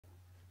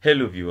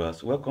Hello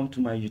viewers, welcome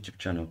to my YouTube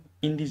channel.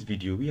 In this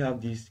video, we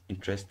have this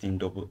interesting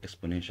double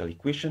exponential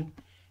equation.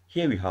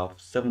 Here we have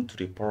 7 to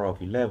the power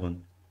of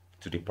 11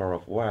 to the power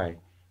of y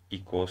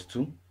equals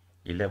to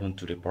 11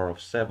 to the power of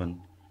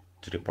 7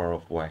 to the power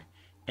of y.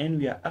 And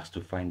we are asked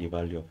to find the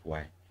value of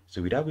y.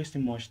 So without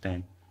wasting much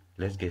time,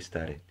 let's get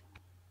started.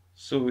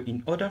 So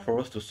in order for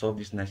us to solve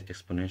this nice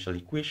exponential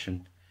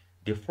equation,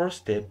 the first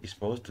step is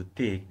for us to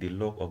take the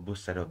log of both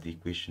sides of the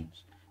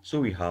equations. So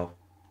we have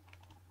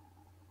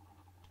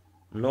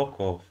log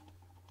of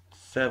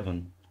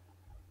 7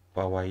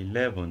 power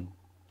 11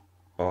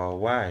 power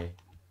y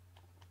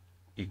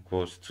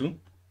equals to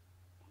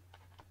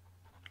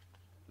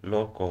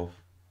log of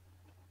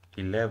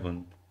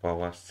 11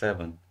 power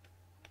 7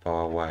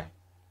 power y.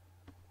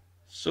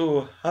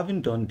 So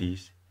having done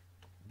this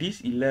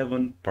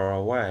 11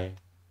 power y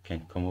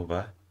can come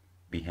over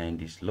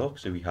behind this log.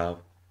 So we have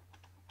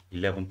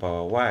 11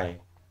 power y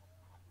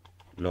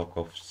log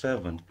of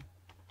 7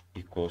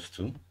 equals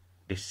to,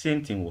 the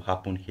same thing will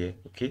happen here,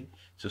 okay?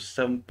 So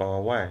 7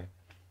 power y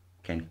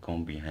can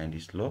come behind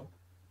this log.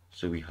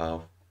 So we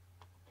have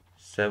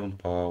 7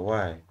 power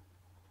y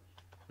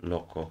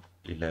log of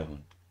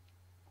 11.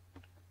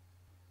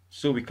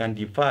 So we can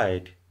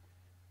divide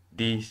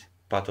this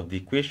part of the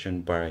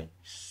equation by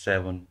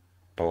 7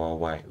 power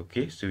y,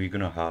 okay? So we're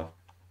going to have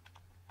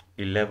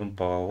 11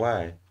 power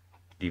y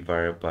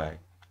divided by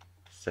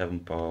 7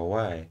 power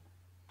y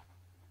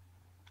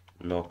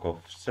log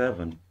of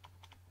 7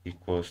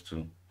 equals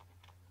to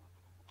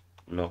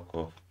log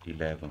of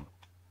 11.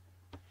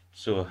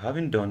 So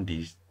having done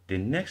this, the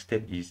next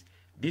step is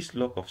this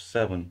log of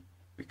 7,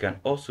 we can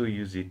also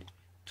use it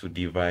to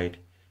divide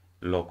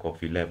log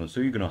of 11. So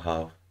you're going to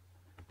have,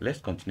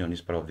 let's continue on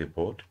this part of the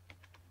board,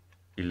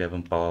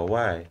 11 power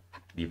y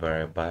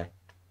divided by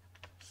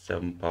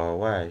 7 power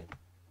y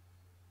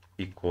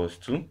equals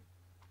to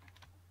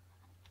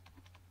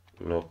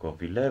log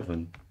of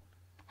 11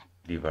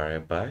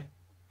 divided by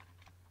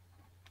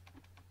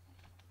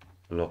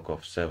log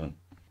of 7.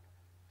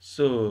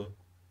 So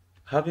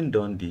having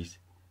done this,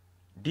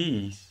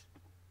 this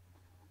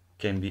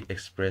can be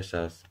expressed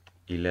as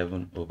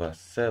 11 over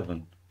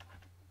 7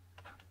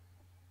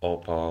 all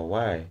power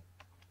y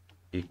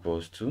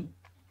equals to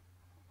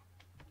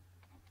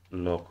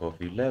log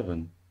of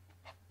 11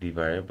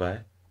 divided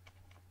by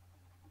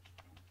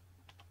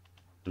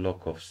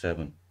log of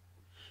 7.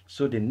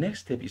 So the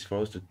next step is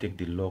for us to take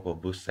the log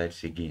of both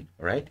sides again,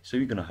 right? So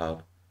we're going to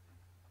have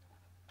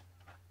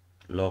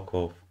log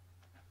of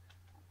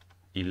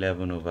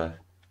 11 over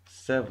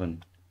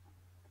 7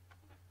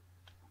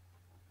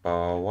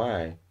 power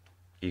y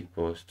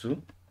equals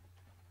to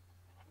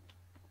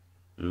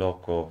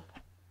log of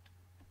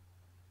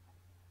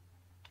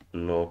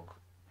log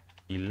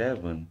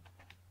 11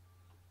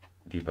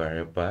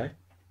 divided by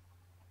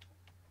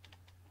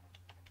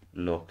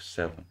log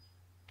 7.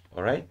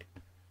 All right,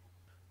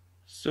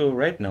 so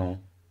right now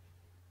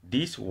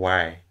this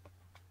y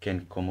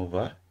can come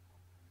over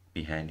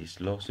behind this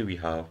log. So we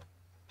have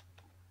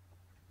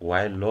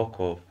y log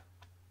of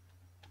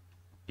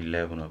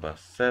 11 over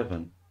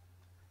 7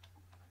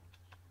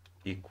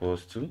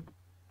 equals to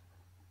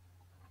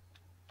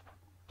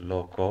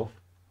log of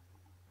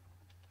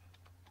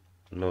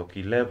log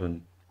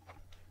 11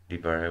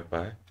 divided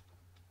by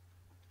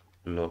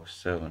log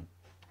 7.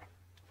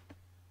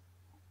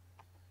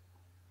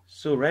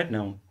 So right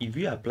now, if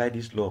we apply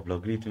this law of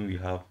logarithm, we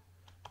have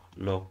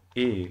log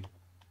a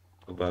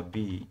over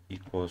b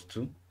equals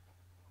to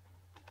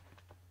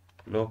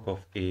log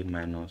of a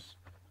minus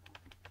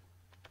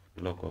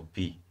log of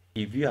b.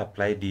 If you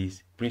apply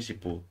this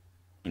principle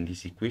in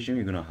this equation,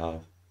 you're going to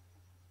have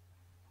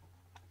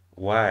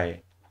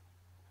y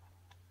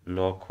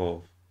log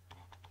of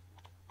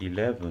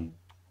 11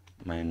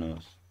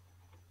 minus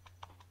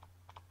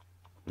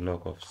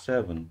log of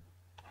 7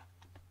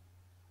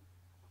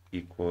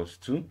 equals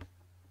to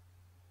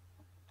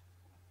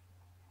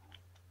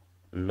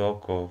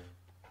log of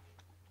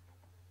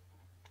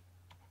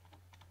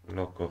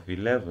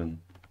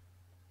 11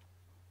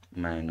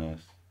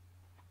 minus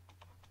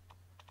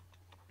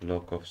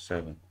log of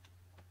 7.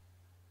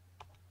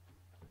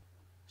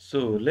 So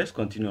let's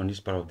continue on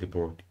this part of the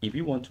board. If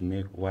you want to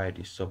make y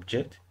the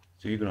subject,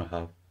 so you're going to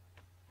have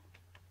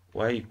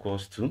y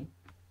equals to,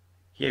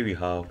 here we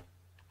have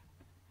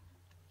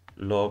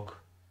log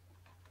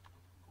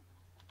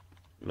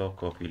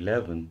of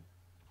 11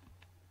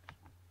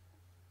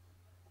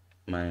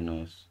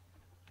 minus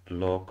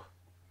log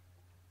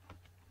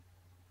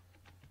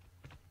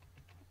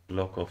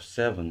of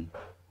 7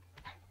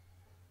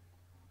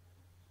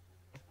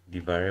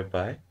 divided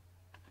by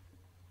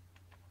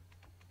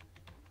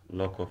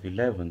log of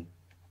 11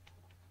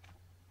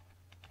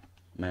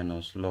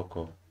 minus log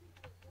of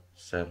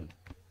 7.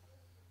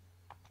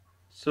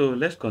 So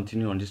let's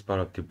continue on this part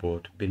of the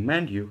board. But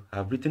mind you,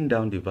 I've written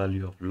down the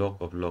value of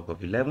log of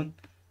 11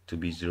 to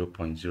be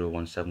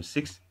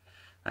 0.0176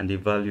 and the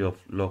value of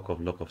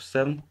log of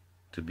 7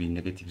 to be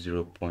negative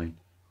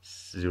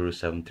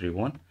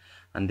 0.0731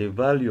 and the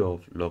value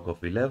of log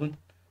of 11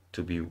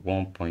 to be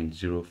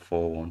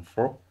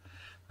 1.0414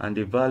 and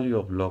the value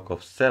of log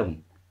of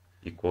 7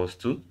 equals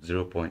to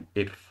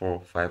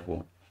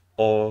 0.8451,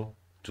 all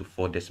to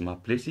 4 decimal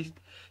places.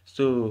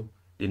 So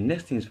the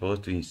next thing is for us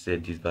to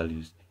insert these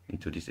values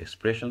into this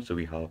expression. So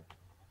we have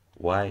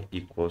y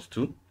equals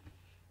to,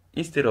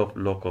 instead of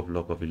log of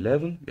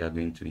 11, we are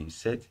going to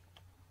insert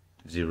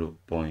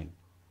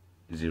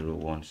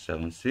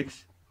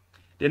 0.0176.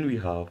 Then we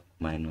have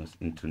minus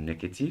into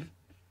negative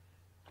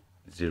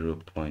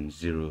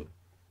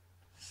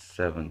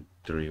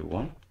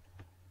 0.0731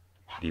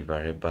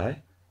 divided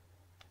by,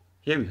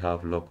 here we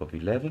have log of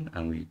 11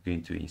 and we're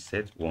going to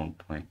insert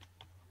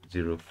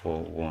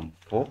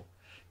 1.0414.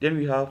 Then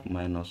we have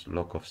minus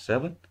log of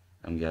 7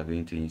 and we are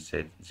going to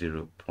insert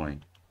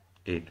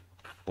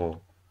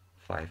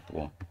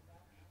 0.8451.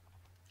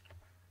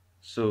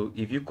 So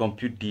if you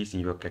compute this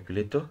in your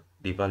calculator,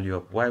 the value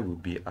of y will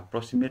be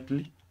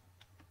approximately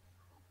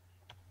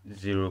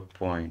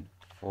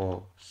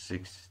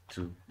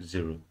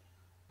 0.4620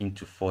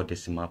 into 4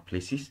 decimal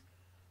places.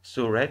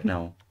 So right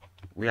now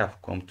we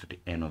have come to the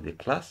end of the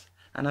class,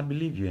 and I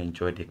believe you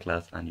enjoyed the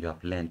class and you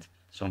have learned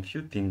some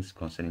few things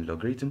concerning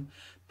logarithm.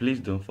 Please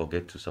don't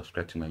forget to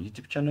subscribe to my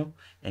YouTube channel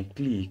and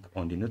click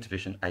on the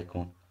notification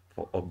icon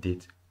for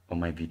updates on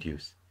my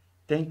videos.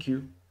 Thank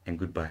you and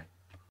goodbye.